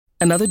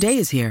Another day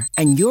is here,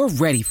 and you're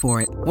ready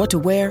for it. What to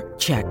wear?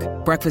 Check.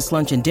 Breakfast,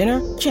 lunch, and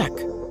dinner? Check.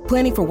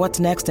 Planning for what's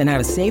next and how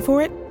to save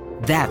for it?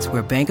 That's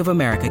where Bank of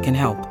America can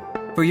help.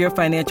 For your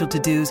financial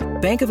to-dos,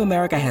 Bank of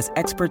America has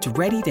experts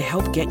ready to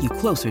help get you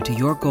closer to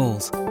your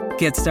goals.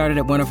 Get started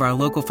at one of our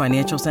local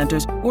financial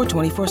centers or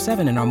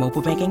 24/7 in our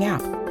mobile banking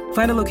app.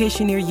 Find a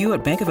location near you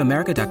at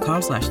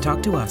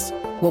bankofamerica.com/talktous.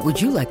 What would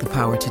you like the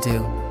power to do?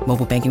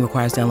 Mobile banking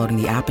requires downloading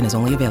the app and is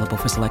only available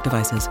for select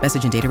devices.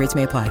 Message and data rates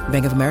may apply.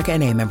 Bank of America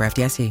N.A., member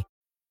FDIC.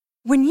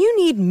 When you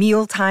need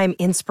mealtime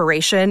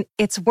inspiration,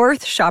 it's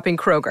worth shopping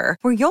Kroger,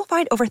 where you'll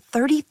find over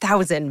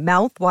 30,000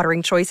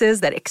 mouth-watering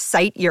choices that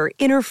excite your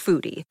inner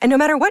foodie. And no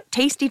matter what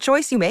tasty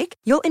choice you make,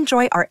 you'll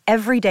enjoy our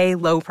everyday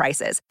low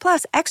prices,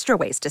 plus extra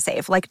ways to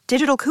save, like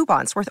digital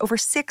coupons worth over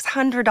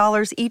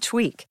 $600 each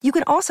week. You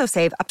can also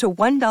save up to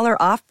 $1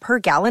 off per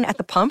gallon at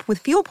the pump with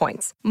fuel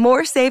points.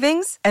 More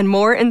savings and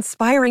more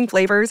inspiring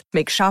flavors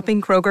make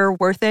shopping Kroger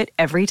worth it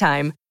every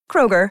time.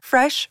 Kroger,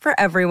 fresh for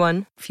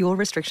everyone. Fuel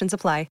restrictions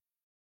apply.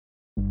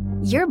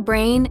 Your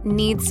brain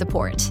needs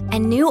support,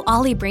 and new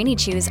Ollie Brainy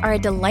Chews are a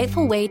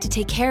delightful way to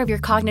take care of your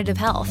cognitive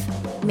health.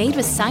 Made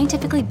with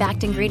scientifically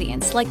backed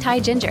ingredients like Thai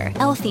ginger,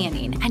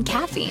 L-theanine, and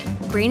caffeine,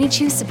 Brainy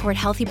Chews support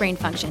healthy brain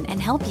function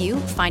and help you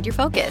find your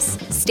focus,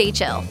 stay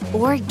chill,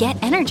 or get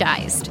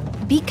energized.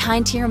 Be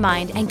kind to your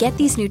mind and get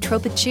these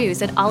nootropic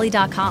chews at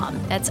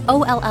ollie.com. That's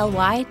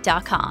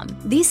OLLY.com.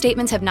 These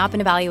statements have not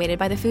been evaluated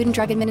by the Food and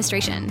Drug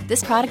Administration.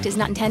 This product is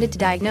not intended to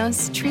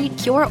diagnose, treat,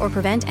 cure, or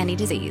prevent any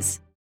disease.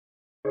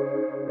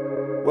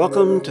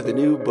 Welcome to the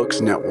New Books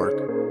Network.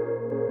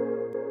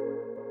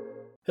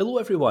 Hello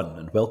everyone,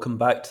 and welcome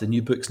back to the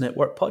New Books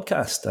Network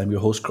podcast. I'm your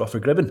host,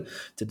 Crawford Gribben.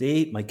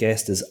 Today, my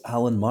guest is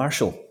Alan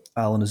Marshall.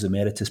 Alan is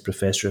Emeritus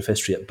Professor of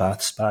History at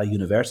Bath Spa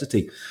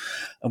University.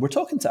 And we're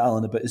talking to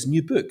Alan about his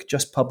new book,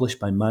 just published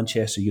by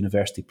Manchester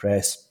University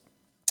Press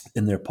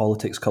in their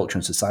Politics, Culture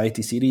and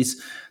Society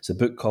series. It's a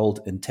book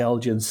called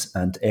Intelligence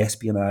and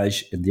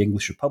Espionage in the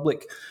English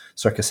Republic,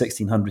 circa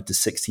 1600 to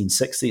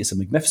 1660. It's a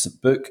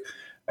magnificent book.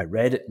 I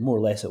read it more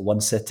or less at one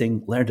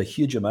sitting, learned a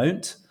huge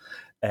amount,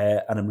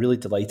 and I'm really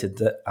delighted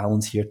that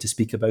Alan's here to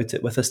speak about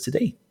it with us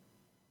today.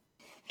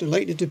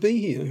 Delighted to be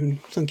here,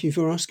 and thank you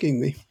for asking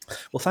me.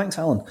 Well, thanks,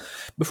 Alan.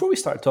 Before we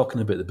start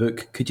talking about the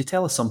book, could you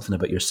tell us something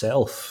about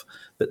yourself?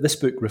 That this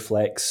book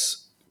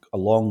reflects a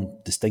long,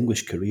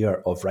 distinguished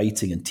career of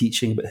writing and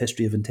teaching about the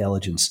history of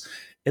intelligence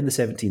in the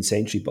 17th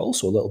century, but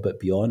also a little bit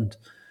beyond.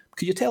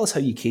 Could you tell us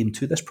how you came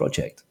to this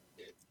project?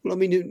 Well, I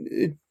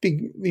mean,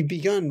 we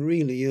began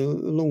really a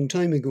long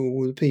time ago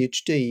with a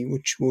PhD,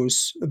 which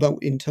was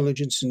about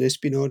intelligence and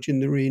espionage in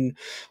the reign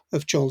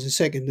of Charles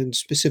II, and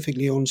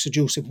specifically on Sir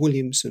Joseph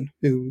Williamson,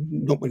 who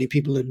not many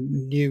people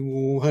knew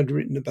or had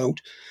written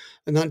about.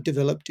 And that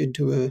developed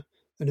into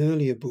an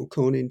earlier book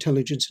on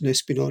intelligence and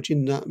espionage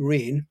in that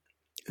reign,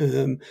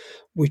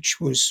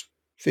 which was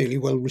fairly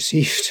well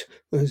received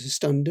as a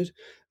standard.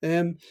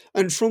 And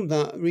from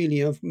that,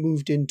 really, I've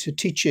moved into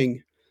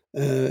teaching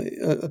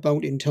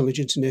about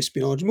intelligence and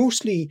espionage,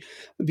 mostly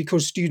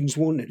because students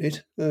wanted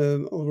it,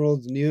 or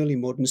rather than the early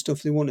modern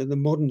stuff, they wanted the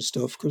modern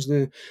stuff because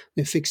they're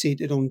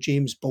fixated on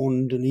James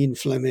Bond and Ian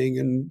Fleming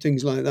and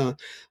things like that.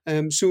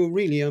 So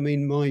really, I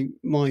mean,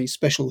 my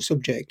special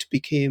subject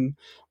became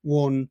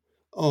one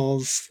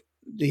of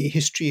the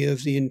history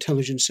of the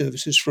intelligence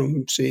services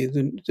from, say,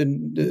 the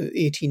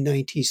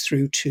 1890s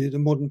through to the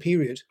modern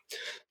period.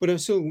 But I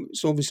still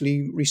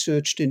obviously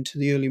researched into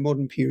the early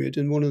modern period,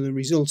 and one of the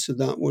results of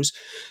that was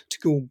to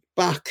go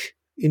back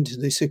into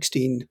the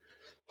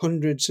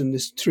 1600s and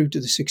through to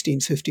the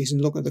 1650s and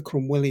look at the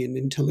Cromwellian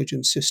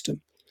intelligence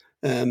system.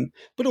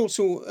 But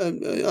also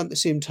at the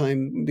same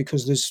time,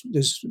 because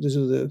there's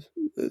other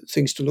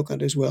things to look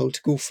at as well,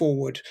 to go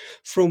forward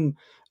from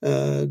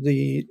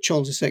the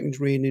Charles II's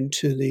reign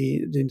into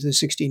the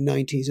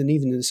 1690s and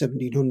even in the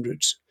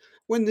 1700s.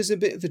 When there's a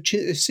bit of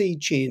a sea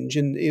change,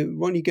 and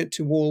when you get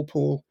to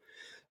Walpole,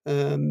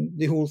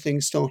 the whole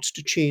thing starts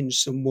to change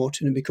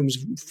somewhat and it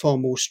becomes far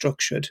more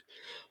structured.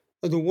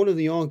 Although one of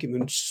the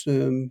arguments,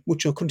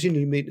 which I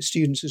continually make to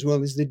students as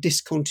well, is the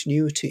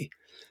discontinuity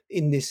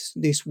in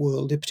this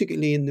world,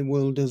 particularly in the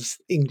world of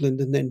England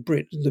and then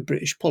the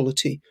British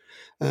polity,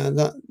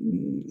 that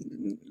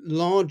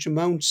large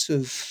amounts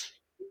of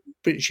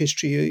British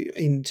history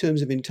in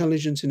terms of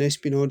intelligence and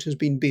espionage has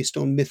been based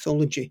on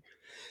mythology.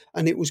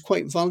 And it was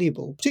quite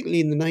valuable, particularly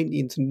in the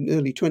 19th and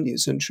early 20th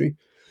century,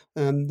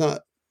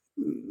 that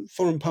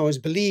foreign powers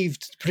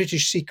believed the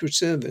British Secret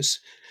Service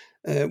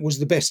was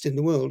the best in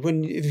the world.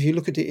 When, if you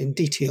look at it in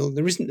detail,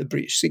 there isn't a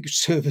British Secret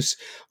Service,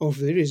 or if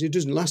there is, it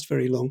doesn't last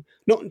very long.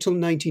 Not until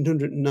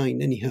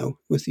 1909, anyhow,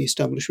 with the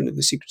establishment of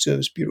the Secret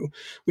Service Bureau,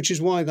 which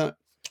is why that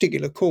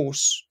particular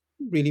course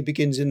really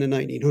begins in the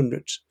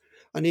 1900s.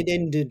 And it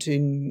ended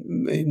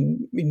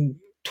in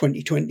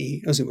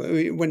 2020, as it were.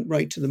 It went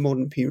right to the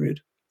modern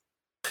period.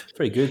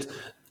 Very good.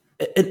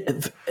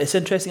 It's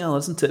interesting, Alan,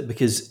 isn't it?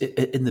 Because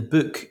in the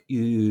book,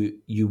 you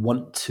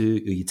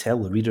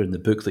tell the reader in the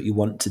book that you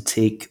want to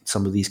take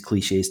some of these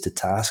cliches to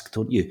task,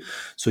 don't you?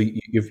 So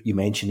you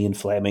mentioned Ian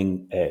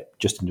Fleming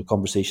just in your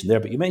conversation there,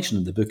 but you mentioned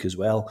in the book as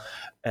well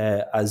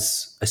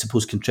as, I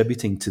suppose,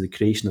 contributing to the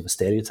creation of a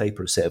stereotype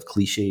or a set of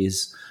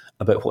cliches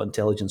about what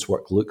intelligence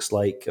work looks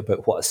like,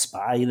 about what a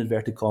spy, in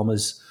inverted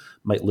commas,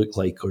 might look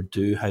like or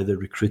do, how they're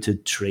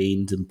recruited,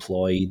 trained,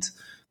 employed,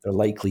 their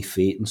likely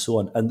fate, and so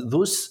on. And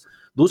those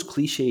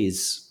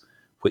cliches,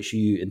 which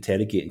you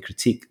interrogate and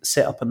critique,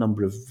 set up a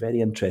number of very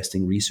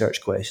interesting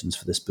research questions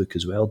for this book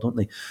as well, don't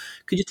they?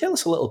 Could you tell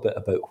us a little bit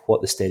about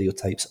what the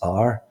stereotypes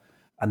are,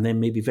 and then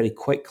maybe very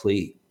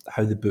quickly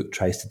how the book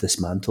tries to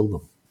dismantle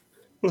them?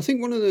 Well, I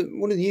think one of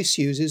the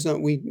issues is that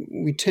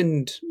we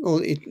tend,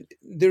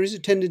 there is a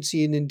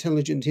tendency in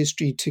intelligent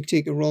history to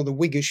take a rather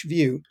Whiggish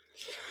view,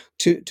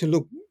 to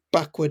look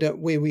backward at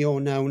where we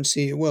are now and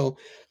say, well,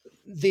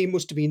 they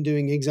must have been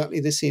doing exactly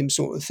the same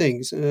sort of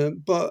things.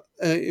 But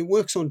it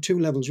works on two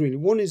levels, really.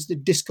 One is the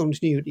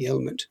discontinuity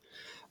element.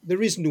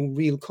 There is no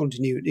real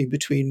continuity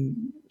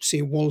between,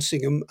 say,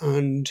 Walsingham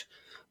and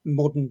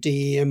modern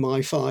day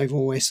MI5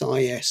 or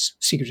SIS,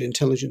 Secret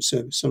Intelligence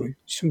Service, sorry,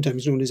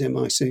 sometimes known as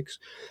MI6.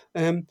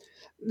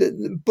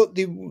 But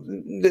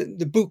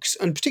the books,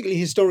 and particularly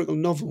historical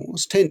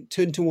novels, tend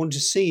to want to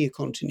see a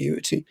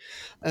continuity.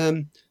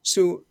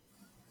 So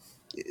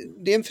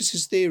the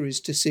emphasis there is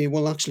to say,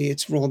 well, actually,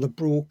 it's rather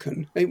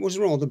broken. It was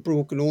rather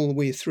broken all the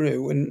way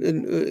through,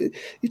 and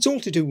it's all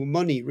to do with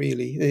money,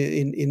 really,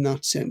 in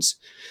that sense.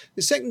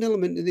 The second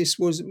element of this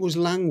was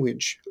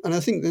language, and I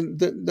think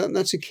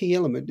that's a key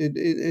element.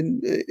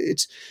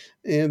 It's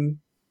the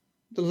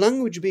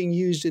language being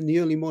used in the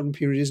early modern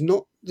period is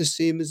not the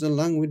same as the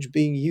language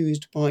being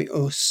used by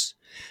us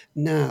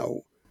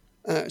now.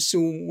 So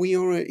we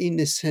are, in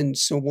a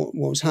sense, so what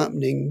was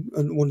happening,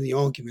 and one of the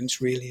arguments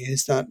really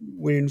is that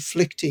we're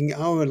inflicting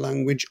our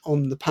language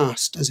on the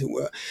past, as it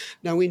were.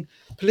 Now, in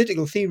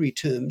political theory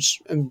terms,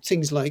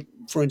 things like,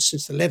 for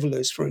instance, the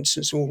Levellers, for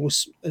instance,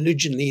 was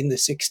originally in the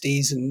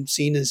 60s and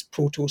seen as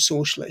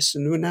proto-socialists,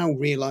 and we now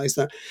realise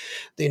that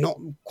they're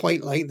not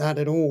quite like that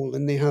at all,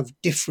 and they have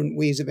different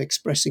ways of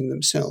expressing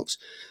themselves.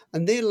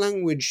 And their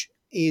language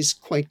is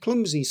quite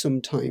clumsy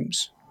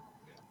sometimes.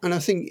 And I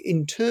think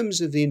in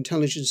terms of the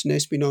intelligence and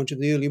espionage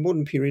of the early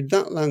modern period,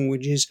 that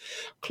language is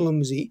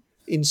clumsy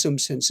in some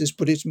senses,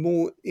 but it's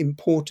more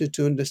important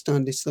to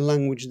understand it's the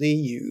language they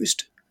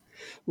used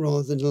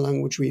rather than the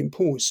language we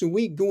impose. So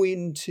we go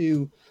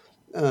into,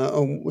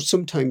 what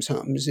sometimes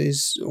happens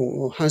is,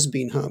 or has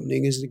been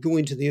happening, is they go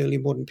into the early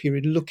modern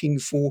period looking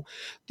for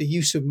the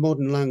use of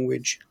modern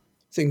language,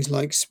 things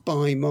like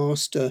spy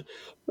master,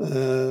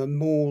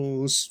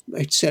 moles,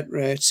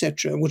 etc.,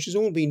 which has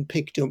all been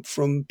picked up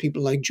from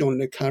people like John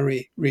le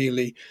Carré,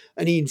 really,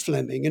 and Ian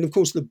Fleming. And of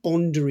course, the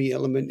bondery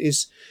element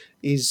is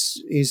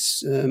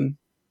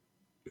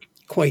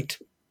quite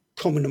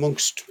common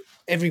amongst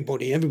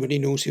everybody. Everybody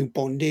knows who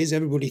Bond is.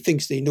 Everybody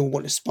thinks they know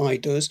what a spy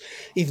does,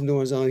 even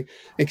though, as I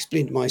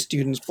explained to my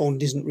students,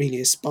 Bond isn't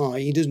really a spy.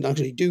 He doesn't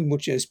actually do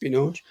much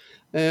espionage.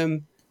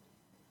 And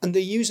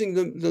they're using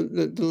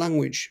the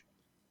language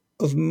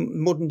of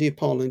modern day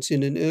parlance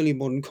in an early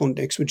modern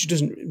context, which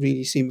doesn't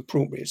really seem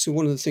appropriate. So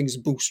one of the things the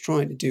book's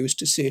trying to do is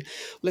to say,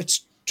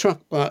 let's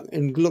track back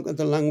and look at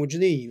the language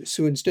they use.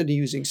 So instead of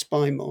using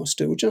spy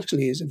master, which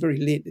actually is a very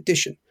late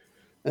addition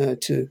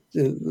to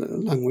the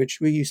language,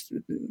 we used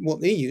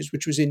what they used,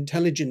 which was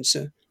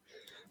intelligencer,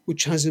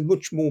 which has a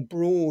much more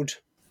broad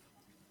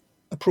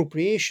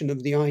appropriation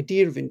of the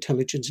idea of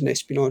intelligence and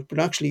espionage, but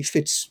actually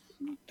fits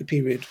the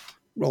period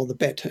rather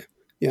better.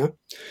 Yeah.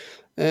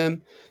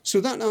 So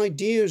that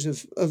ideas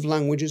of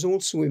language is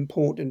also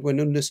important when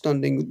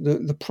understanding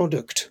the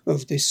product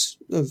of these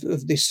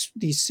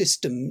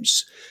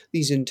systems,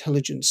 these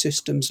intelligent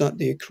systems that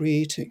they're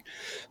creating,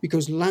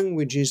 because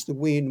language is the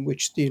way in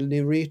which they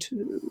narrate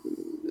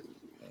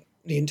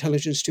the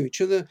intelligence to each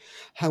other,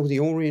 how they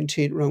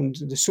orientate around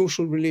the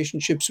social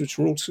relationships, which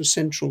are also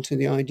central to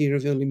the idea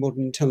of early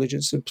modern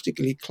intelligence, and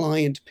particularly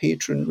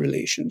client-patron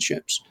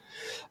relationships.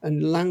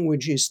 And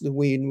language is the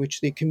way in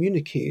which they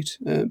communicate.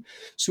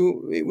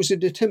 So it was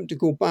an attempt to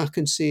go back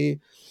and say,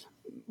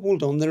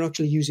 hold on, they're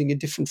actually using a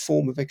different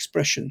form of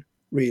expression,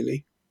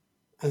 really.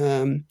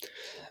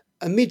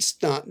 Amidst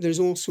that, there's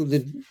also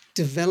the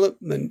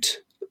development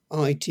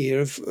idea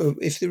of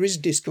if there is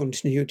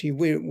discontinuity,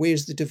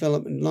 where's the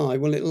development lie?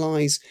 Well, it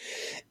lies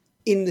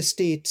in the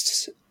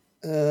state's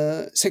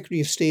Secretary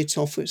of State's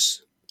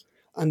office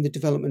and the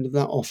development of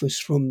that office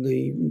from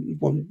the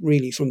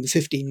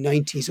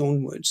 1590s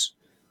onwards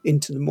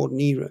into the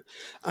modern era,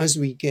 as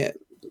we get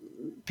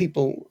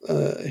people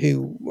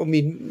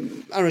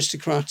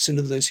aristocrats and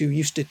others who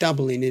used to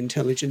dabble in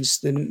intelligence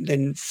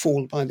then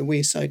fall by the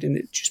wayside, and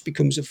it just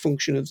becomes a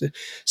function of the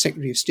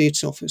Secretary of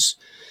State's office.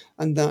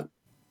 And that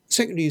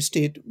Secretary of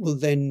State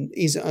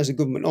as a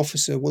government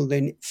officer, will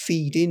then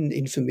feed in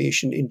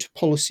information into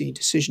policy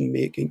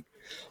decision-making.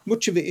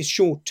 Much of it is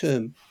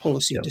short-term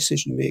policy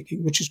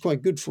decision-making, which is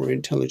quite good for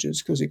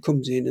intelligence because it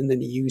comes in and then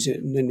you use it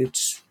and then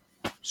it's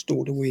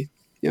stored away.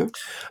 Yeah.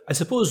 I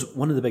suppose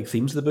one of the big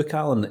themes of the book,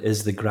 Alan,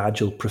 is the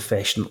gradual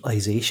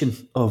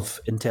professionalisation of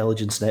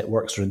intelligence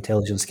networks or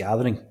intelligence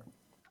gathering.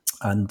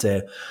 And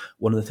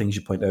one of the things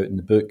you point out in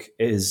the book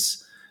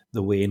is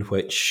the way in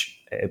which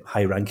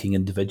high-ranking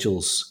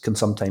individuals can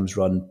sometimes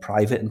run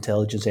private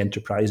intelligence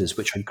enterprises,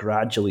 which are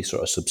gradually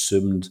sort of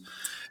subsumed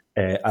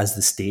as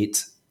the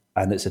state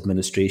and its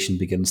administration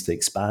begins to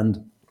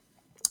expand.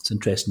 It's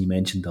interesting you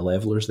mentioned the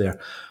levelers there.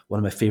 One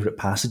of my favourite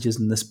passages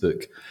in this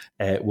book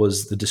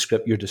was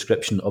your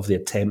description of the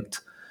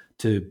attempt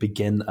to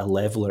begin a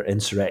leveler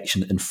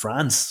insurrection in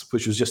France,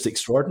 which was just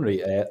extraordinary.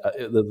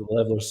 The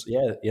levelers,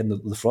 in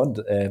the front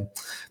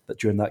that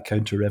during that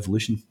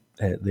counter-revolution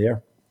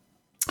there.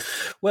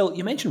 Well,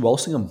 you mentioned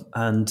Walsingham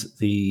and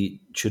the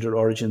Tudor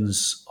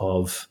origins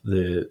of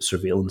the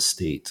surveillance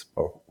state,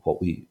 or what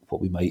we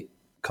might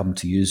come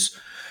to use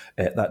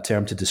that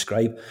term to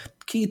describe.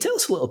 Can you tell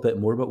us a little bit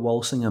more about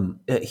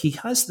Walsingham? He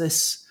has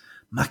this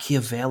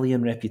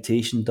Machiavellian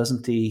reputation,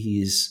 doesn't he?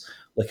 He's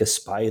like a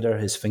spider.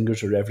 His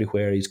fingers are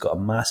everywhere. He's got a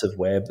massive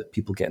web that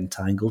people get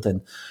entangled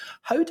in.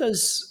 How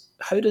does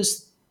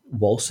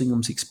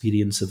Walsingham's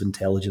experience of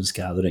intelligence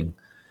gathering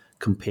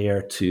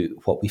compare to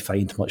what we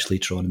find much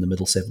later on in the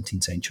middle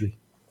 17th century?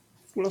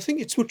 Well, I think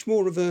it's much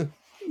more of a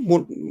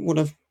what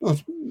I've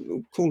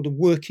called a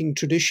working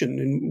tradition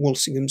in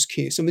Walsingham's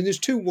case. I mean, there's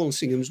two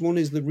Walsinghams. One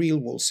is the real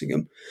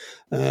Walsingham,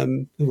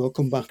 who I'll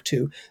come back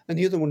to, and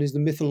the other one is the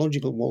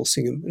mythological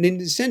Walsingham. And in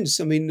a sense,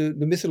 I mean,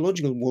 the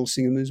mythological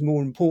Walsingham is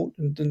more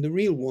important than the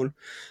real one,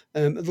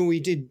 although he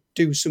did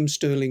do some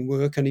sterling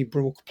work and he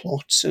broke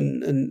plots,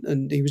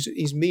 and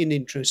his main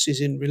interest is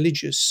in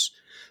religious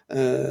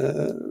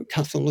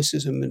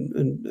Catholicism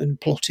and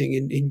plotting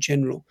in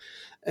general.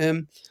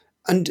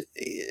 And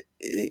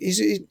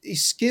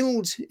he's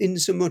skilled in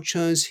so much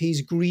as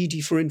he's greedy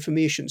for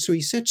information. So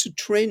he sets a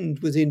trend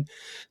within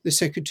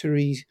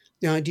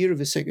the idea of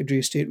a Secretary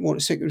of State, what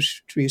a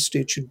Secretary of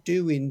State should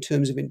do in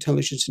terms of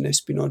intelligence and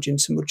espionage, in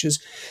so much as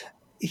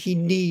he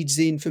needs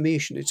the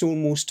information. It's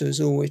almost as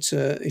though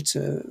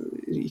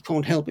he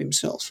can't help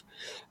himself.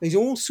 He's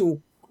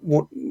also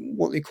what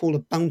they call a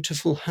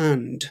bountiful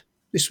hand.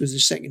 This was the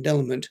second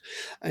element.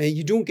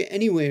 You don't get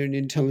anywhere in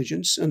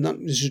intelligence, and that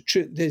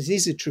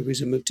is a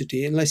truism of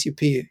today, unless you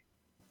pay,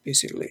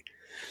 basically.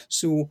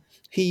 So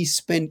he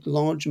spent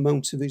large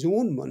amounts of his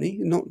own money,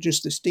 not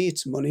just the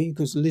state's money,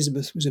 because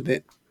Elizabeth was a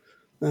bit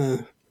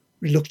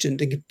reluctant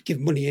to give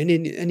money in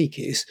any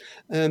case,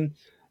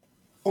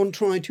 on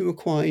trying to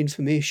acquire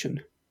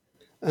information.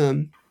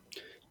 And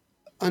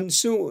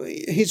so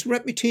his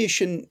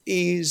reputation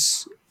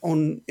is,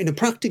 in a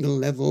practical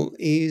level,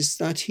 is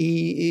that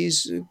he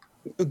is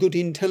a good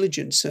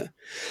intelligencer.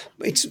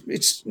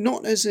 It's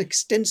not as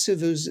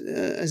extensive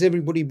as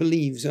everybody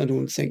believes, I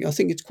don't think. I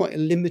think it's quite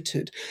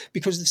limited,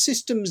 because the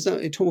systems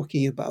that they're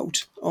talking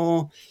about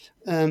are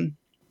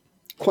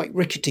quite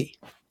rickety.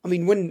 I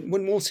mean,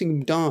 when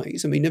Walsingham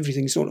dies, I mean,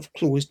 everything's sort of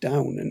closed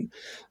down, and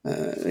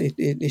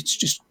it's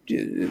just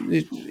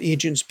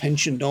agents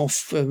pensioned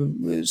off,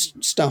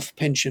 staff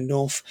pensioned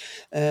off.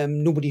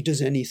 Nobody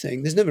does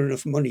anything. There's never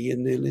enough money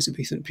in the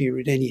Elizabethan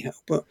period anyhow.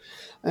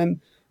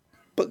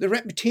 But the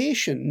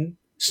reputation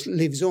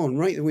lives on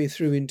right the way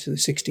through into the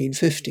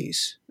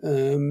 1650s,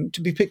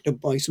 to be picked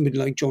up by somebody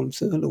like John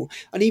Thurlow.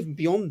 And even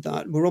beyond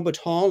that, Robert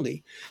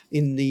Harley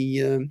in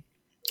the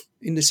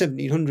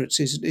 1700s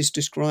is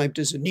described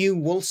as a new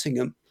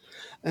Walsingham.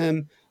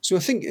 So I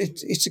think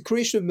it's a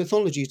creation of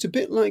mythology. It's a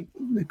bit like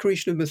the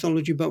creation of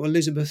mythology about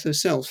Elizabeth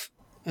herself.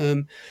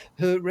 Her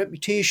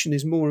reputation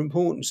is more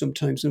important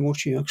sometimes than what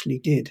she actually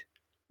did.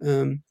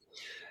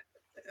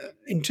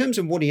 In terms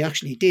of what he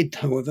actually did,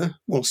 however,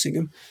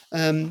 Walsingham,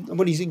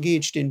 when he's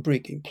engaged in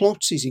breaking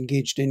plots, he's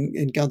engaged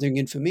in gathering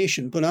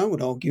information. But I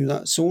would argue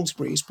that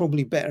Salisbury is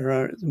probably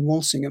better than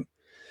Walsingham,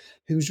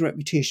 whose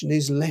reputation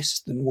is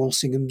less than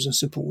Walsingham's, I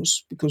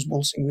suppose, because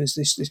Walsingham is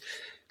this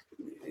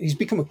he's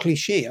become a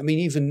cliche. I mean,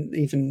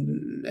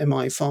 even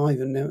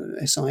MI5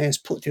 and SIS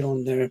put it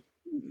on their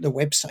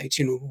website,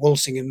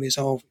 Walsingham is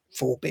our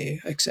forebear,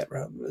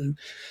 etc.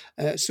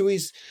 So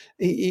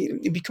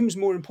he becomes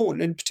more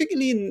important, and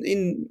particularly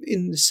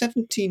in the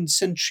 17th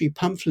century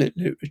pamphlet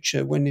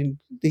literature, when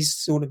these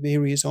sort of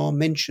areas are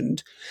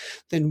mentioned,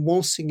 then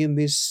Walsingham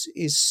is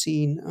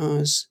seen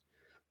as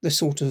the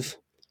sort of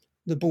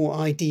the more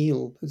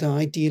ideal, the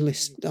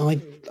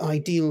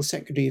ideal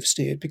Secretary of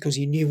State, because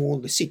he knew all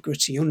the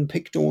secrets, he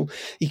unpicked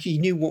he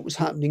knew what was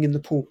happening in the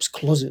Pope's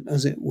closet,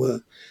 as it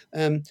were.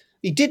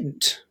 He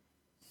didn't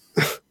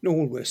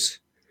always,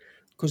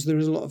 because there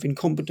is a lot of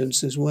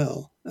incompetence as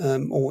well,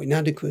 or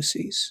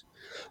inadequacies.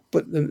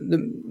 But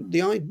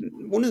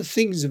one of the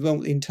things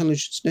about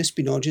intelligence and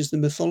espionage is the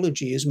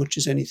mythology as much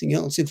as anything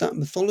else. If that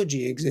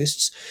mythology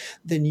exists,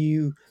 then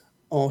you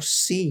are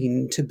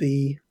seen to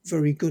be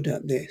very good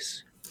at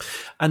this.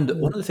 And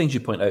one of the things you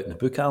point out in the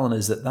book, Alan,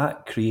 is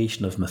that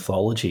creation of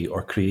mythology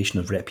or creation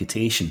of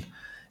reputation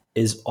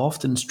is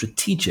often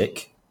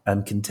strategic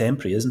and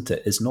contemporary, isn't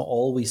it? It's not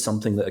always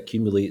something that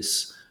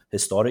accumulates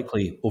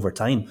historically over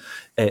time.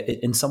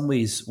 In some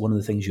ways, one of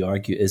the things you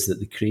argue is that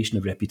the creation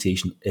of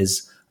reputation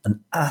is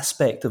an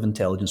aspect of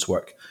intelligence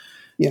work,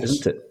 Yes,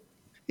 isn't it?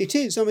 it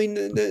is. I mean,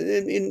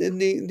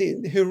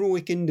 the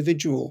heroic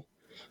individual,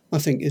 I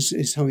think,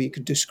 is how you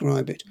could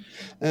describe it.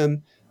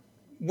 Um,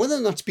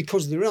 Whether that's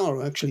because there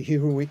are actually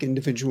heroic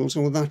individuals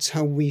or that's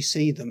how we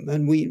see them.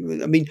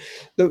 And I mean,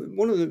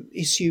 one of the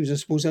issues, I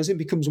suppose, as it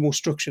becomes more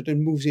structured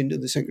and moves into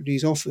the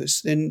secretary's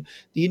office, then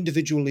the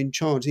individual in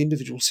charge, the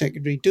individual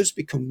secretary, does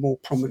become more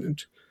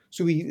prominent.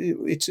 So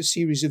it's a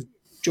series of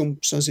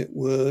jumps, as it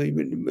were.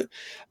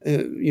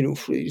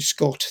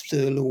 Scott,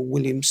 Thurlow,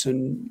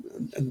 Williamson,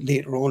 and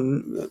later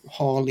on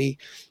Harley.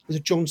 The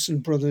Johnson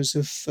brothers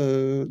of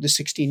the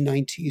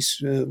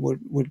 1690s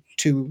were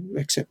two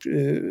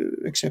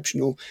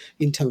exceptional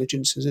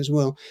intelligences as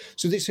well.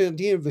 So this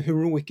idea of a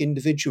heroic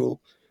individual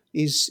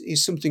is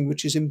something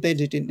which is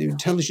embedded in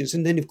intelligence.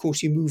 And then, of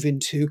course, you move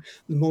into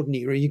the modern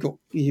era. You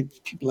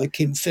people like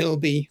Kim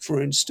Philby,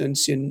 for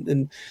instance,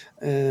 and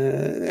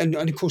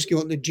of course you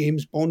got the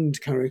James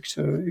Bond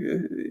character,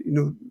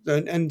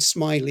 and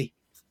Smiley.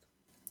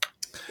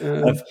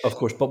 Of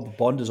course, but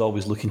Bond is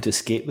always looking to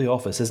escape the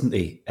office, isn't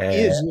he?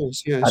 And,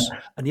 Yes.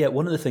 and yet,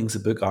 one of the things the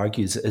book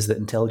argues is that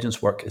intelligence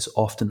work is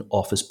often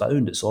office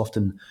bound. It's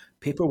often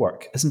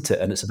paperwork, isn't it?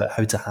 And it's about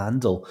how to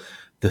handle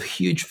the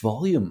huge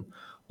volume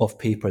of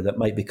paper that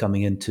might be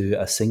coming into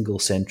a single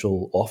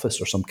central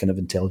office or some kind of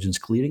intelligence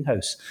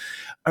clearinghouse.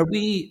 Are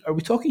we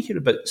talking here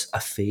about a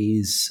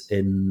phase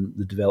in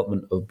the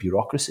development of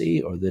bureaucracy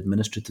or the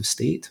administrative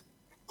state?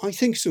 I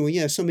think so,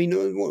 yes. I mean,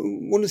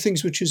 one of the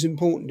things which is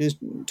important is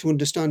to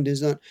understand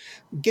is that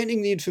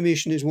getting the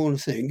information is one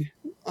thing,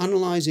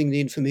 analysing the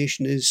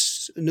information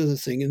is another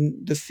thing,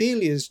 and the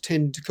failures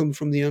tend to come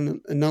from the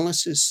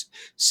analysis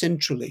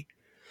centrally.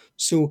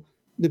 So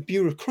the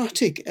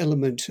bureaucratic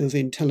element of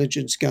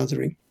intelligence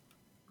gathering,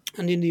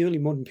 and in the early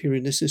modern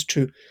period this is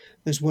true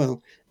as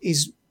well,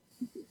 is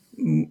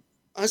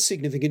as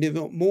significant, if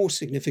not more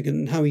significant,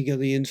 than how you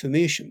gather the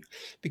information,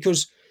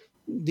 because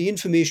the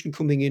information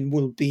coming in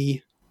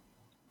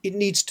it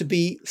needs to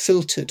be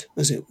filtered,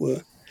 as it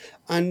were.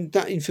 And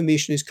that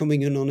information is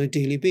coming in on a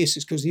daily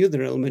basis because the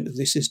other element of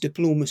this is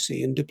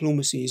diplomacy, and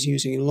diplomacy is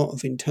using a lot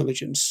of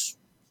intelligence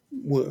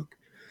work.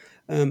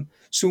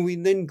 So we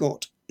then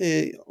got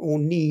or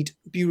need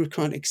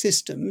bureaucratic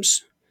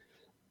systems,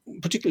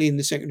 particularly in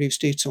the Secretary of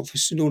State's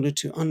office, in order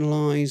to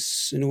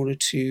analyse, in order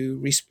to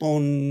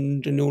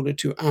respond, in order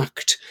to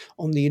act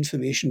on the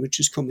information which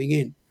is coming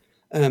in.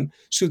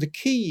 So the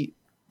key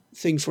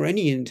thing for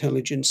any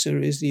intelligencer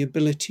is the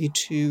ability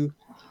to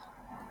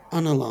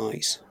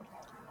analyse,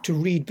 to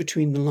read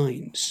between the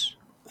lines,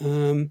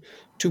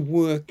 to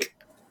work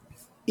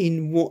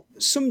in what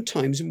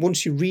sometimes,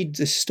 once you read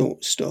this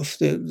stuff,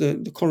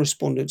 the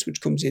correspondence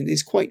which comes in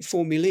is quite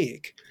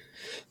formulaic,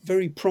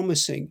 very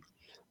promising.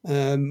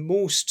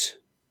 Most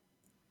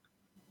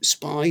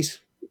spies,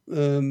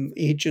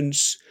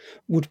 agents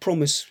would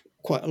promise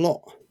quite a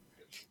lot,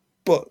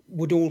 but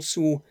would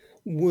also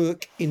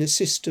work in a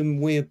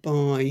system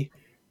whereby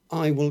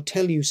I will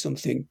tell you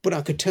something, but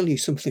I could tell you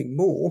something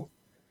more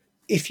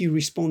if you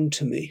respond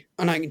to me.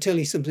 And I can tell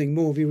you something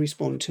more if you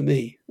respond to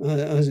me,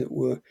 as it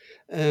were.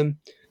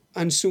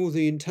 And so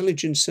the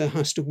intelligencer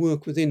has to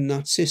work within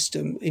that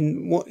system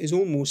in what is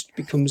almost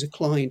becomes a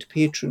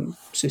client-patron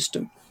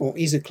system, or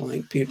is a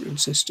client-patron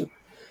system.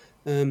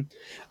 And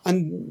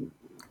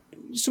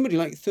somebody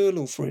like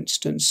Thurlow, for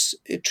instance,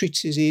 it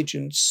treats his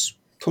agents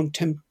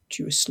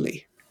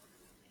contemptuously,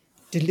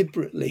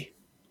 deliberately.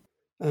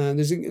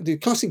 There's the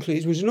classic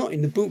case, which is not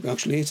in the book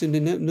actually, it's in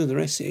another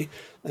essay,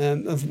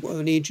 of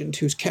an agent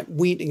who's kept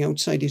waiting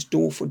outside his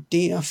door for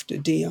day after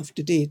day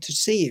after day to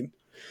see him.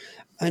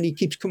 And he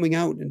keeps coming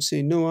out and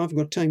saying, "No, I've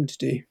got time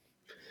today."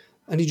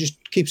 And he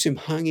just keeps him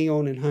hanging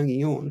on and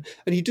hanging on.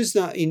 And he does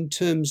that in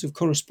terms of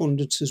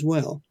correspondence as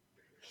well.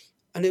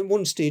 And at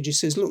one stage he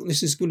says, "Look,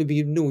 this is going to be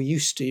of no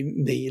use to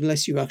me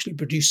unless you actually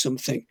produce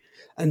something,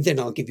 and then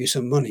I'll give you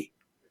some money,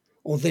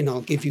 or then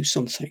I'll give you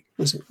something,"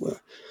 as it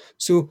were.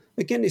 So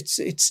again,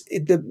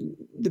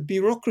 the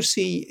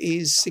bureaucracy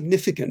is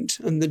significant,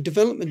 and the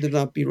development of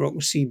that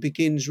bureaucracy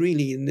begins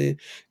really in the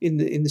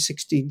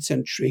 16th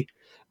century,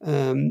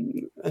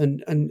 and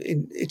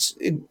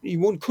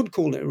one could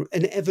call it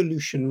an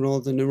evolution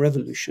rather than a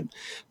revolution,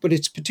 but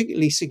it's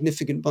particularly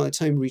significant by the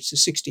time we reach the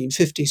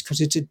 1650s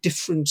because it's a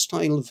different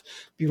style of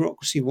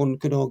bureaucracy, one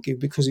could argue,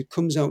 because it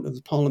comes out of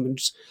the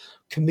Parliament's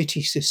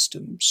committee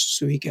systems.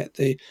 So you get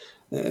the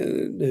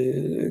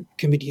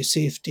Committee of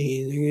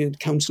Safety, the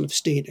Council of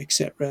State,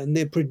 etc. And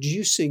they're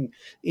producing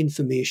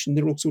information.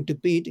 They're also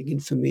debating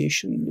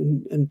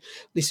information. And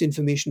this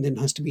information then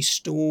has to be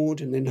stored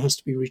and then has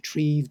to be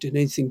retrieved and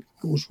anything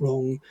goes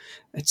wrong,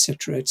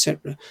 etc.,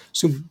 etc.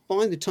 So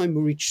by the time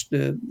we reach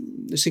the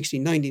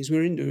 1690s,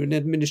 we're into an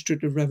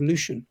administrative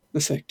revolution,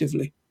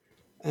 effectively.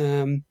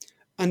 And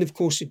And of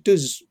course, it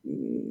does.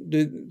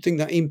 The thing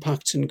that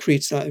impacts and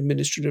creates that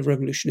administrative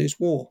revolution is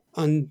war,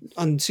 and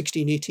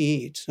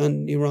 1688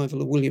 and the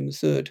arrival of William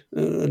III,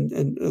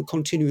 and a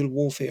continual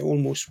warfare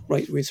almost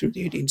right the way through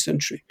the 18th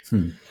century.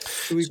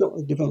 So we've got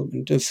a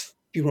development of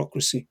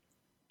bureaucracy.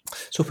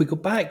 So if we go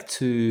back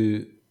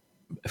to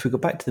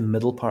the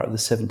middle part of the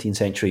 17th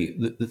century,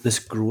 this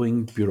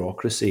growing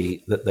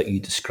bureaucracy that you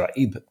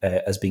describe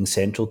as being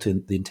central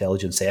to the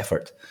intelligence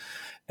effort,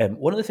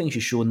 one of the things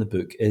you show in the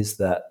book is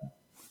that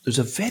there's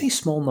a very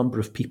small number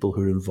of people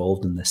who are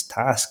involved in this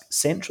task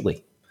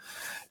centrally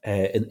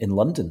in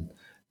London.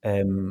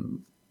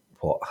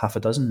 Half a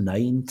dozen,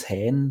 9,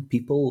 10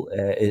 people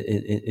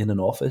in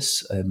an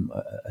office,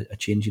 a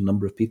changing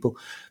number of people.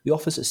 The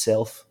office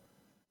itself,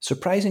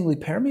 surprisingly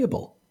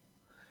permeable.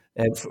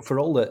 For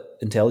all that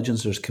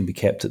intelligencers can be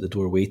kept at the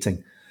door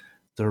waiting,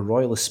 there are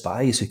royalist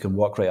spies who can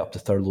walk right up to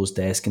Thurlow's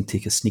desk and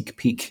take a sneak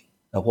peek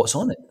at what's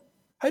on it.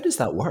 How does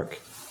that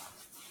work?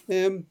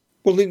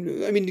 Well,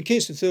 in the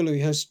case of Thurlow,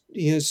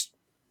 he has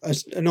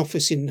an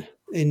office in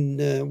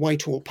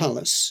Whitehall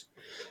Palace,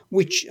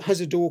 which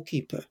has a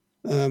doorkeeper,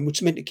 which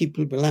is meant to keep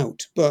people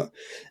out. But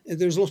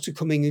there's lots of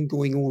coming and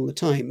going all the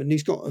time, and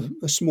he's got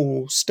a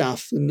small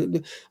staff.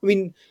 And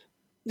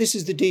this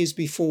is the days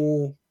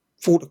before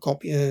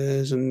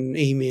photocopiers and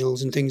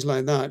emails and things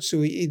like that. So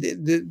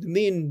the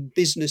main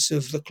business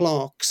of the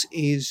clerks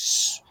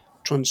is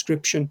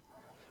transcription,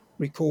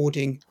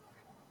 recording,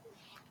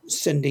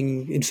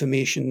 sending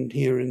information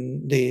here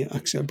and there,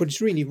 but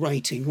it's really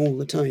writing all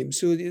the time.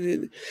 So,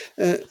 and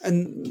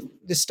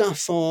the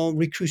staff are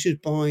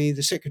recruited by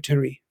the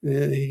secretary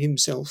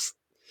himself,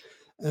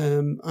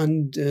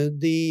 and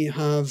they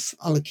have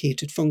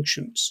allocated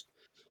functions.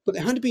 But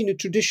there had been a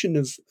tradition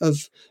of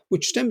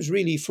which stems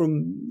really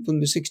from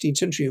the 16th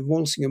century of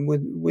Walsingham,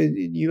 where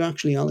you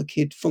actually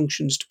allocate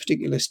functions to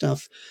particular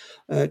staff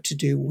to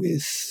do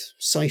with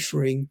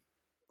ciphering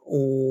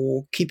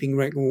or keeping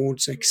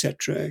records,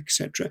 etc.,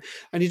 etc.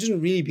 And it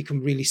doesn't really become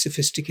really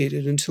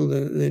sophisticated until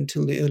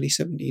the early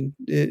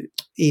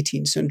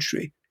 18th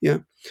century. Yeah.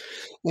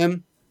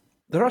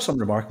 There are some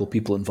remarkable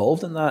people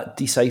involved in that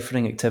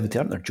deciphering activity,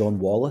 aren't there? John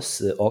Wallis,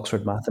 the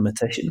Oxford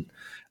mathematician,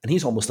 and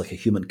he's almost like a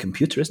human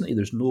computer, isn't he?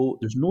 There's no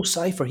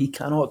cipher he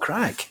cannot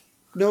crack.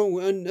 No,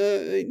 and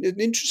an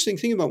interesting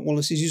thing about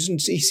Wallis is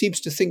he seems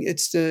to think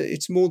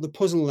it's more the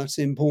puzzle that's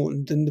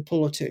important than the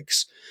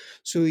politics.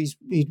 So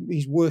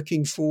he'll work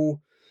for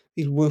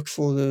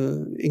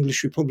the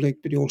English Republic,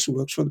 but he also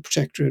works for the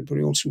Protectorate, but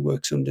he also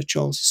works under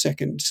Charles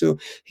II. So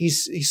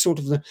he's sort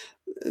of the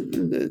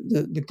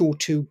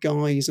go-to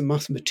guy. He's a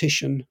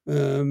mathematician,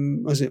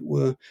 as it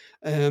were.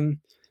 And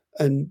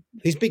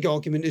his big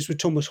argument is with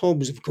Thomas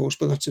Hobbes, of course,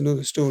 but that's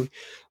another story.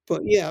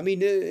 But yeah,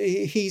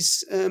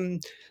 he's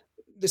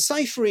the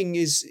ciphering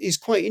is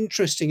quite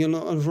interesting on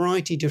a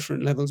variety of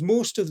different levels.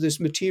 Most of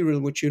this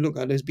material which you look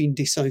at has been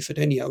deciphered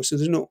anyhow, so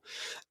there's not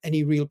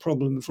any real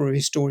problem for a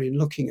historian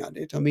looking at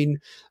it.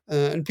 And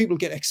people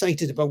get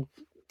excited about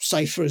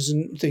ciphers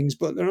and things,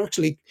 but they're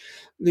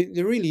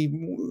really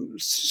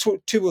sort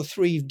of 2 or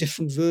 3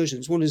 different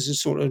versions. One is a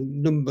sort of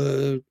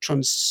number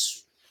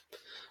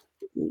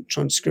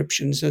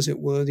transcriptions, as it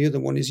were. The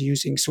other one is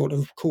using sort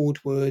of code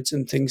words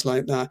and things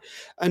like that.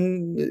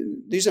 And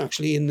there's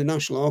actually in the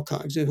National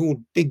Archives a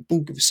whole big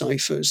book of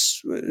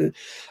ciphers. The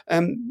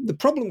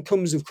problem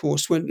comes, of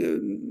course,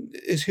 when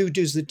is who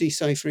does the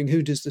deciphering,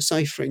 who does the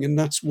ciphering, and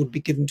that would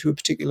be given to a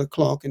particular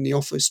clerk in the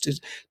office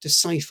to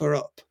cipher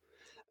up.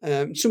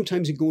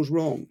 Sometimes it goes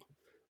wrong,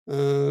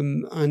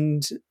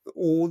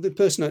 or the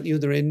person at the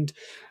other end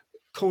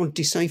can't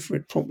decipher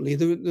it properly.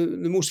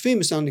 The most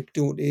famous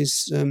anecdote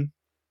is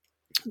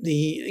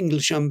the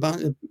English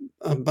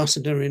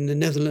ambassador in the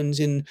Netherlands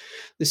in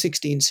the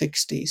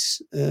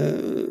 1660s,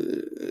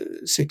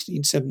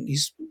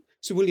 1670s,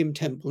 Sir William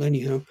Temple,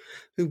 anyhow,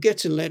 who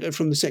gets a letter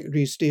from the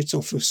Secretary of State's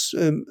office,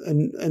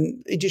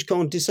 and he just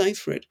can't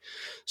decipher it.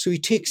 So he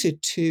takes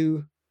it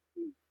to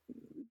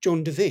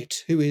John de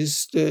Witt, who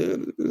is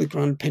the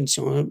grand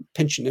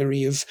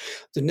pensionary of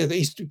the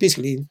Netherlands. He's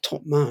basically the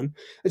top man,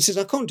 and says,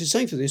 "I can't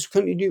decipher this.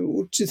 Do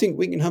you think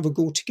we can have a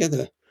go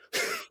together?"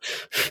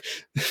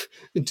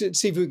 to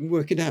see if we can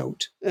work it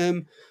out.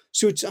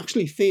 So it's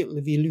actually fatal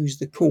if you lose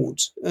the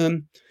codes.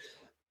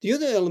 The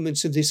other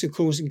elements of this, of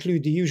course,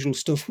 include the usual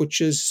stuff,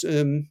 which is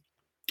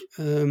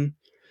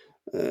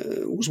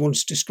was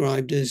once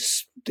described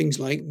as things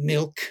like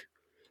milk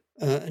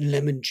and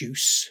lemon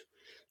juice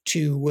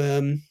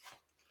to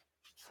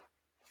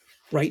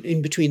write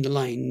in between the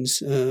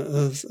lines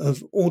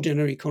of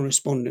ordinary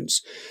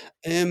correspondence.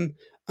 And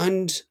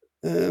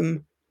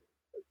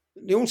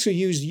they also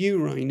use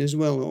urine as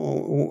well,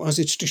 or as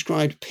it's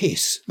described,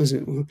 piss, as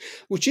it were,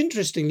 which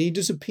interestingly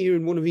does appear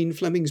in one of Ian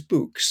Fleming's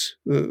books,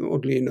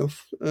 oddly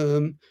enough.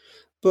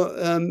 But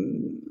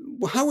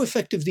how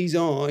effective these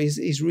are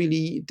is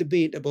really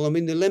debatable.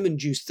 The lemon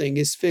juice thing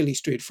is fairly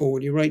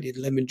straightforward. You write it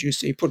lemon juice,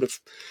 so you put a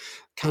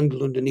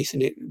candle underneath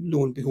and it,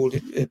 lo and behold,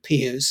 it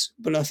appears.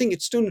 But I think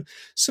it's done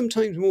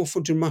sometimes more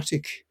for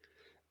dramatic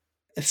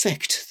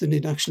effect than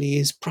it actually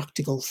is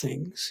practical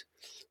things.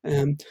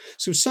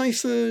 So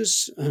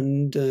ciphers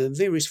and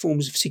various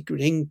forms of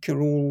secret ink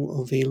are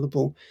all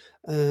available,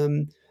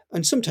 and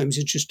sometimes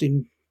it's just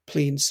in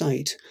plain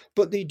sight.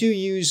 But they do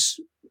use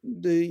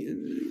the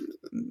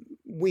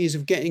ways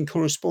of getting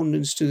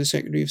correspondence to the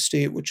Secretary of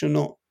State, which are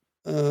not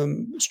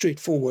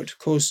straightforward,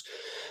 because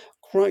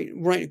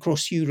right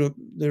across Europe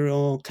there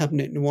are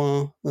cabinet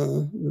noir,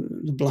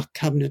 the black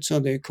cabinets are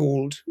they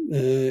called,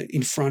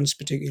 in France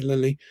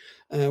particularly,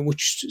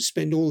 which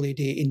spend all their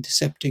day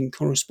intercepting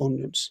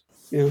correspondence.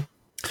 Yeah.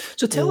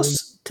 So tell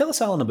us,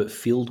 Alan, about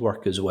field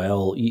work as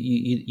well.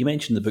 You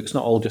mentioned the book's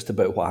not all just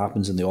about what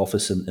happens in the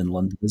office in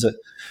London, is it?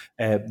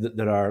 That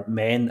there are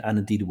men and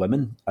indeed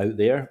women out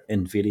there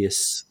in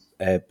various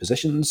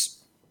positions.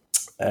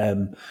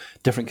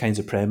 Different kinds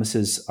of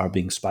premises are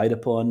being spied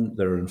upon.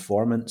 There are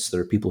informants.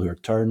 There are people who are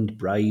turned,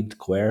 bribed,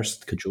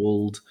 coerced,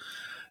 cajoled,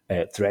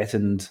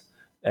 threatened.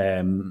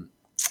 There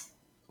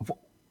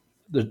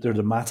are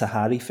the Mata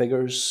Hari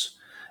figures.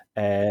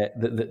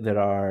 There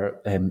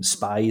are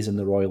spies in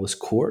the royalist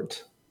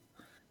court.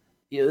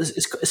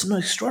 It's an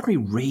extraordinary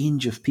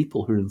range of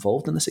people who are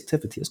involved in this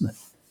activity, isn't it?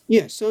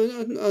 Yes,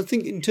 so I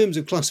think in terms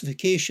of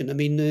classification, I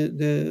mean,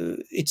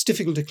 it's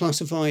difficult to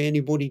classify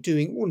anybody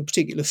doing one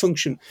particular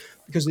function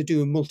because they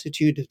do a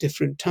multitude of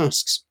different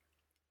tasks.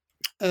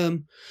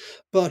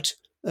 But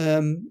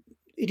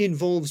it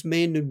involves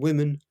men and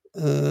women.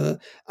 And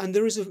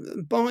there is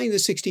by the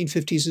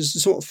 1650s, there's a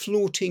sort of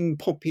floating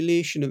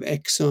population of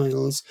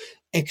exiles,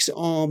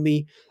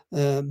 ex-army,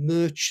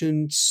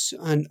 merchants,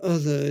 and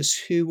others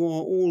who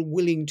are all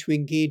willing to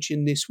engage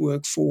in this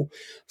work for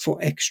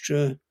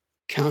extra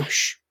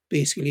cash,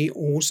 basically,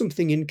 or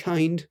something in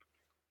kind.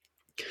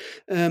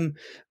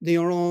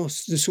 There are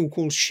the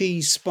so-called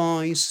she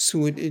spies,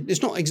 so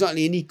it's not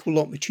exactly an equal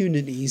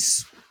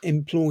opportunities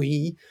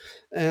employee,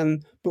 but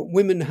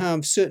women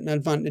have certain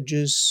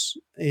advantages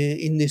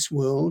in this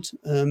world,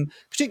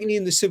 particularly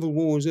in the civil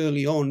wars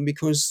early on,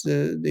 because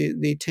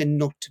they tend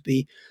not to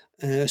be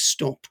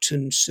stopped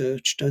and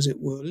searched, as it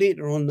were.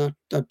 Later on,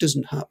 that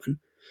doesn't happen.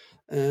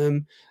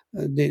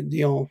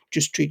 They are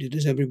just treated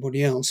as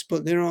everybody else.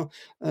 But there are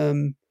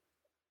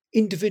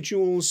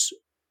individuals.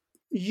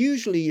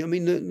 Usually, I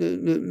mean,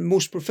 the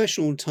most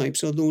professional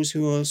types are those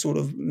who are sort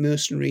of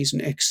mercenaries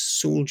and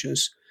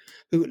ex-soldiers,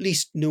 who at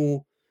least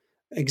know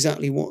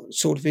exactly what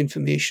sort of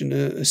information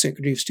a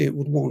Secretary of State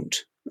would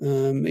want,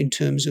 in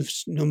terms of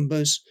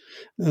numbers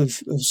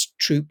of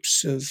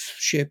troops, of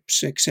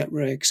ships,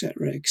 etc.,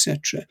 etc.,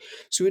 etc.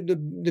 So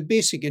the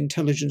basic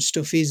intelligence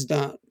stuff is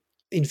that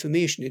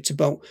information. It's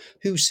about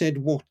who said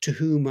what to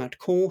whom at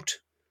court,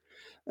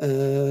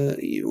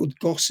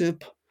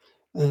 gossip,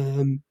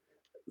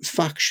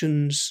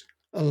 factions,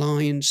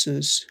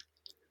 alliances,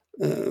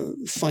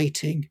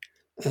 fighting,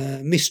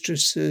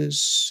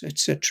 mistresses,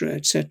 etc.,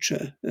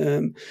 etc.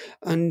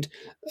 And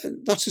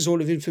that's the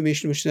sort of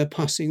information which they're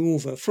passing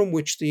over, from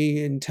which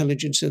the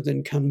intelligencer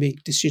then can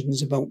make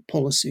decisions about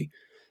policy.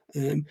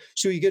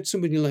 So you get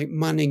somebody like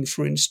Manning,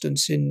 for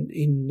instance,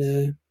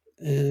 in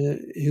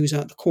who's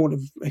at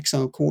the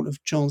exile court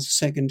of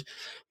Charles II,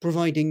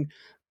 providing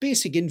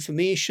basic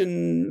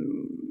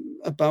information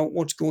about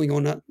what's going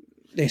on at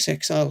this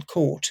exile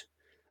court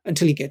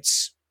until he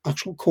gets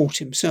actual court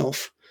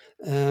himself.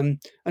 And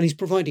he's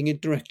providing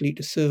it directly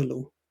to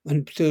Thurlow,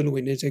 and Thurlow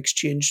in his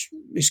exchange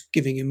is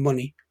giving him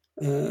money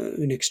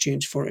in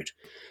exchange for it,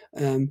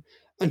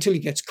 until he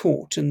gets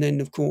caught. And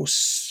then, of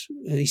course,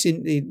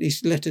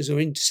 his letters are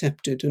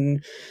intercepted,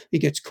 and he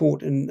gets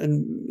caught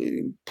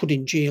and put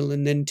in jail,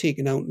 and then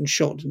taken out and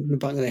shot in the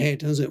back of the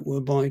head, as it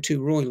were, by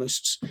two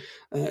royalists.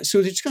 So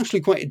it's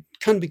actually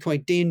can be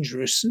quite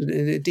dangerous,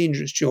 a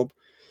dangerous job.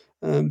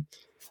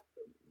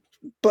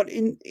 But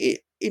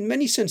in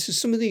many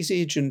senses, some of these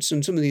agents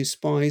and some of these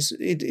spies,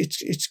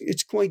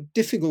 it's quite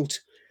difficult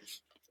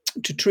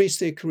to trace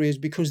their careers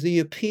because they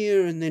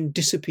appear and then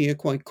disappear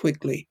quite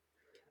quickly.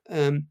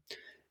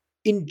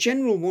 In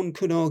general, one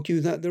could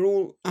argue that they're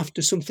all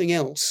after something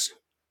else.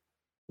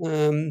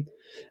 They're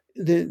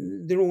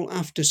all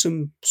after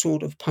some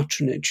sort of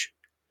patronage.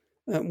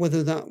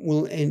 Whether that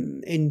will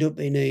end up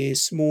in a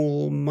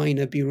small,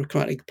 minor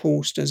bureaucratic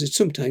post, as it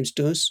sometimes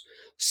does,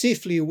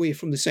 safely away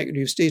from the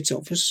Secretary of State's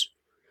office,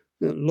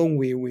 a long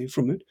way away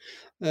from it.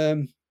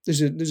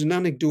 There's an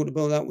anecdote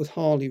about that with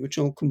Harley, which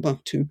I'll come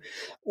back to,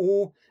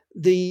 or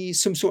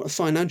some sort of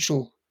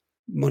financial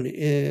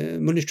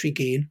monetary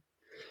gain,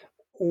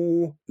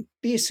 or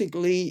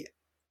basically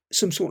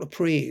some sort of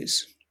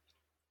praise.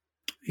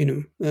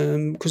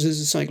 Because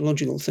there's a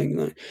psychological thing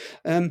there.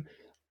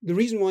 The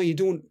reason why you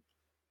don't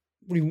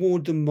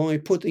reward them by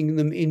putting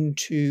them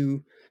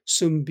into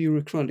some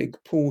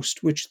bureaucratic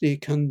post which they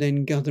can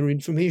then gather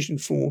information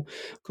for,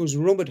 because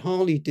Robert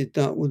Harley did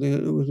that with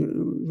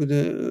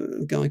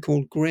a guy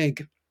called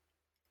Gregg,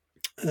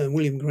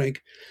 William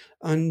Gregg,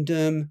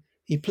 and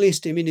he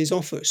placed him in his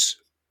office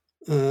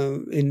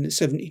in the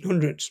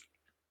 1700s,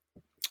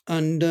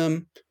 and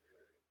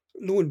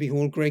lo and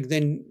behold, Gregg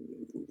then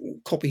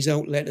copies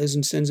out letters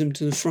and sends them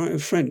to the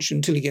French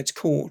until he gets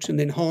caught, and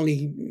then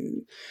Harley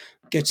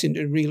gets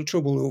into real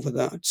trouble over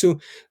that. So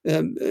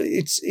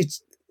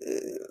it's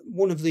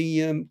one of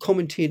the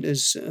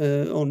commentators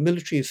on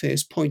military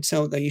affairs points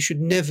out that you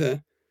should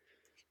never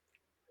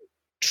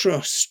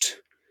trust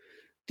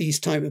these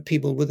type of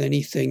people with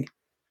anything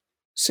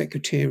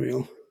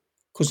secretarial,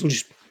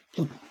 because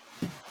they'll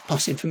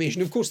pass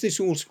information. Of course, this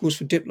also goes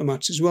for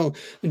diplomats as well,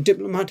 and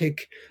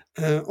diplomatic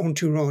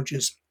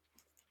entourages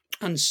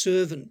and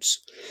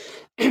servants.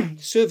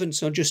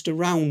 Servants are just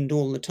around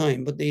all the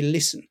time, but they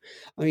listen.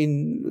 I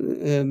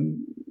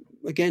mean,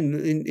 again,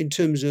 in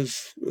terms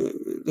of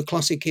the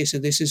classic case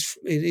of this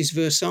is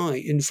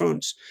Versailles in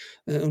France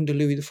under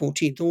Louis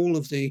XIV. All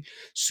of the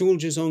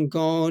soldiers on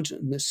guard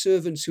and the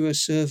servants who are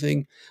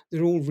serving,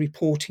 they're all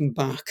reporting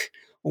back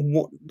on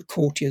what the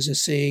courtiers are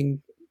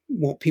saying,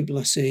 what people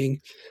are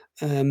saying.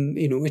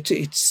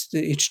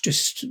 It's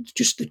just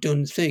the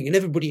done thing, and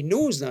everybody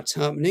knows that's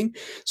happening,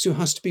 so it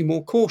has to be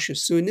more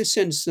cautious. So in this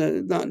sense,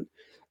 that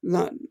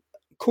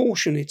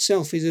caution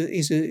itself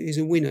is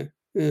a winner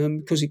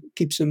because it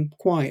keeps them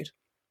quiet.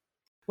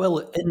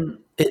 Well,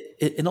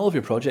 in all of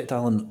your project,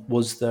 Alan,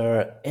 was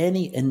there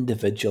any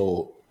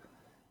individual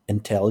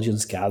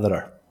intelligence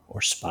gatherer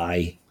or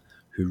spy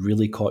who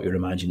really caught your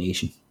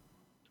imagination?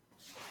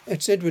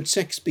 It's Edward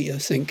Sexby, I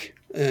think,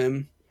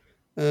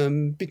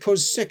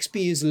 because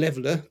Sexby is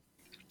leveller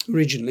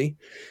originally,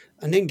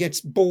 and then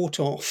gets bought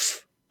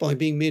off by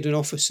being made an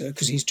officer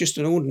because he's just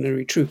an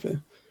ordinary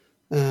trooper.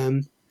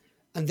 And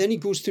then he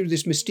goes through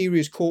this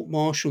mysterious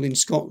court-martial in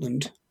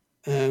Scotland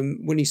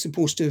when he's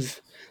supposed to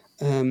have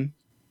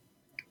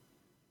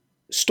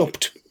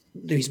stopped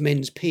these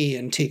men's pay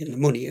and taken the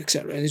money,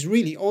 etc. And it's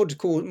really odd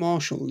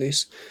court-martial,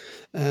 this,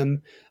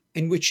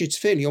 in which it's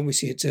fairly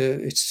obviously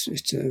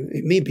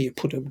it may be a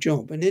put-up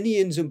job. And then he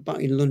ends up back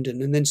in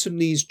London, and then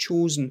suddenly he's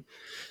chosen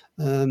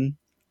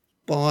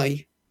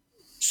by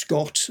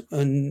Scott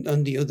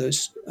and the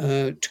others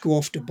to go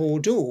off to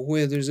Bordeaux,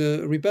 where there's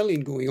a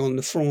rebellion going on.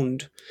 The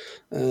Fronde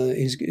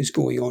is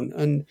going on,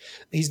 and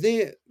he's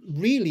there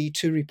really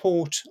to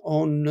report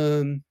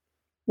on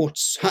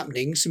what's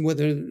happening and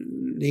whether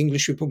the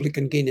English Republic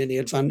can gain any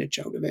advantage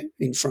out of it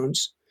in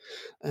France.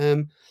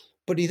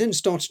 But he then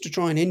starts to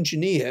try and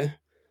engineer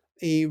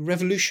a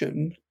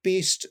revolution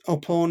based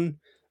upon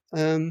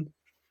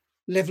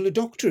leveller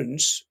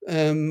doctrines,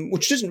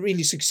 which doesn't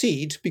really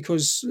succeed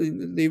because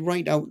they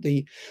write out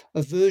a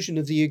version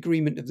of the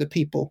agreement of the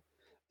people,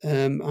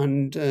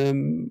 and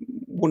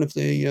one of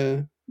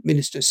the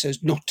ministers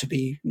says not to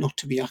be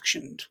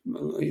actioned,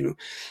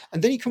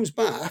 and then he comes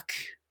back,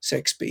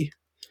 Sexby,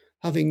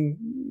 having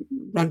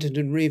ranted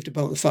and raved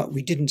about the fact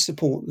we didn't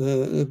support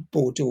the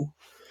Bordeaux,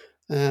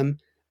 and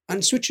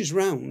switches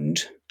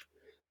round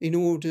in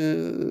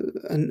order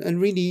and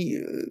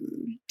really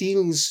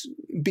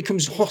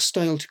becomes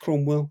hostile to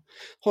Cromwell,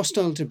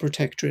 hostile to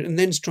Protectorate, and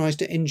then tries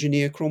to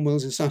engineer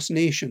Cromwell's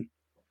assassination.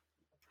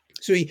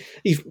 So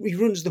he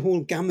runs the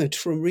whole gamut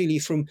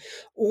from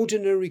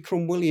ordinary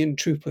Cromwellian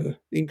trooper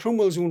in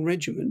Cromwell's own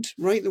regiment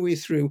right the way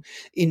through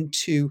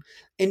into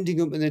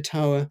ending up in the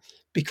Tower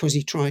because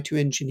he tried to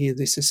engineer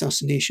this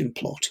assassination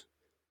plot.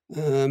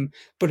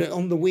 But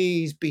on the way,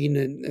 he's been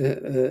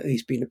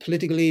a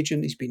political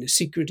agent, he's been a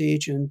secret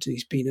agent,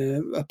 he's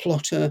been a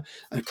plotter,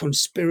 a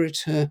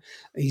conspirator.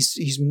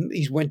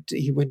 He went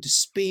to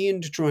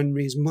Spain to try and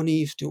raise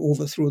money to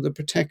overthrow the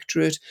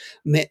Protectorate.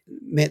 Met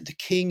the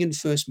King and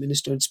First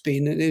Minister in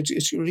Spain, and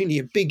it's really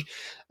a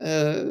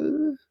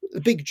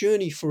big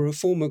journey for a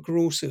former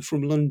grocer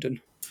from London.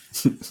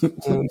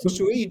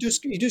 So he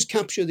does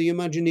capture the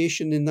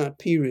imagination in that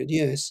period,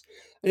 yes.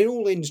 And it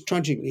all ends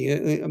tragically.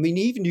 I mean,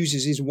 he even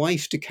uses his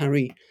wife to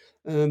carry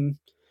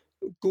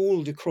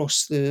gold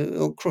across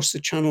the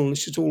channel.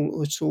 It's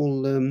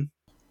all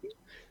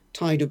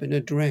tied up in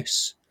a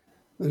dress.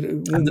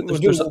 And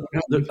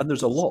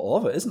there's a lot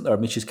of it, isn't there? I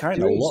mean, she's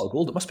carrying a lot of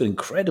gold. It must have been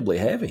incredibly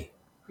heavy.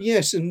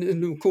 Yes,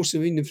 and of course, I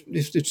mean,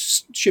 if the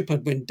ship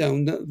had went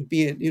down, that would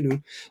be it,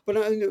 But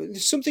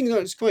there's something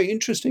that's quite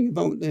interesting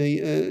about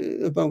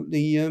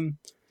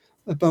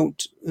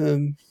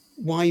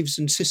wives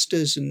and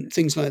sisters and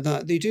things like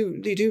that. They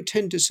do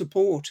tend to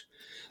support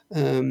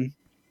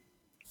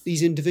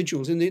these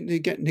individuals, and they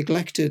get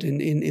neglected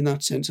in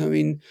that sense. I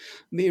mean,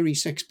 Mary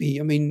Sexby,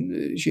 I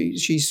mean,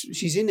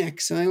 she's in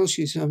exile,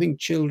 she's having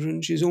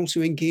children, she's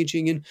also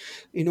engaging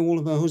in all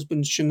of her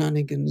husband's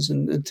shenanigans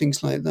and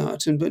things like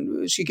that.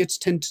 But she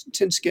tends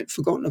to get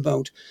forgotten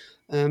about.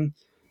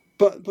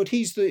 But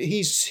he's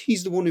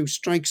the one who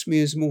strikes me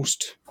as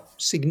most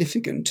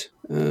significant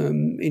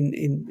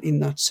in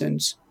that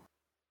sense.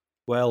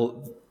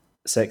 Well,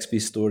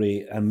 Sexby's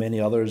story and many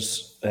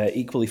others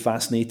equally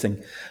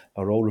fascinating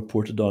are all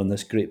reported on in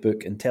this great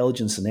book,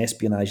 Intelligence and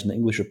Espionage in the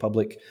English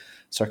Republic,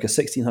 circa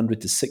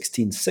 1600 to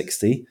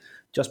 1660,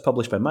 just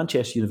published by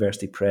Manchester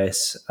University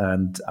Press.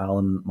 And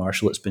Alan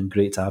Marshall, it's been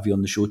great to have you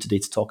on the show today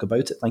to talk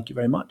about it. Thank you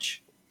very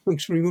much.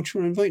 Thanks very much for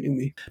inviting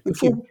me.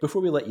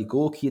 Before we let you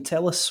go, can you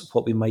tell us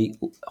what we might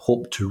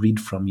hope to read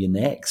from you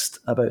next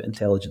about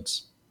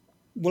intelligence?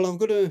 Well, I've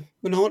got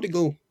an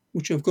article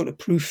which I've got a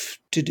proof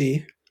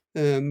today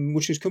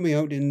which was coming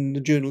out in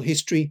the journal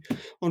History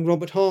on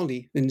Robert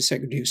Harley in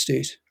Secretary of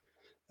State.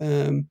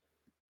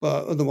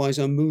 But otherwise,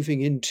 I'm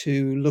moving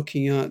into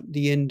looking at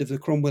the end of the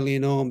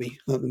Cromwellian army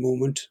at the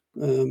moment.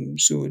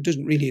 So it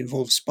doesn't really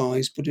involve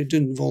spies, but it does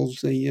involve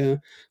the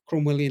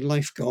Cromwellian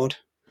lifeguard,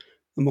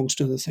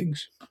 amongst other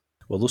things.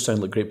 Well, those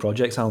sound like great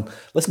projects, Alan.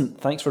 Listen,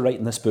 thanks for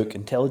writing this book,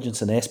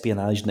 Intelligence and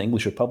Espionage in the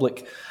English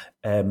Republic.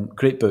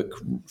 Great book,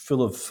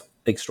 full of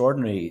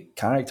extraordinary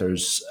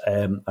characters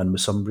and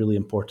with some really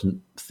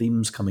important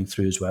themes coming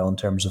through as well in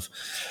terms of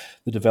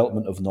the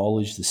development of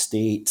knowledge, the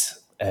state,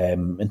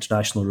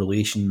 international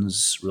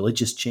relations,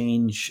 religious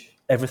change.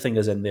 Everything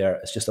is in there.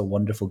 It's just a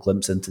wonderful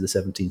glimpse into the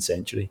 17th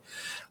century.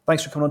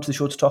 Thanks for coming on to the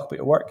show to talk about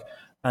your work.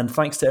 And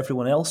thanks to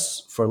everyone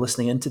else for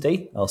listening in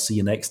today. I'll see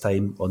you next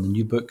time on the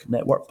New Book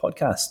Network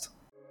podcast.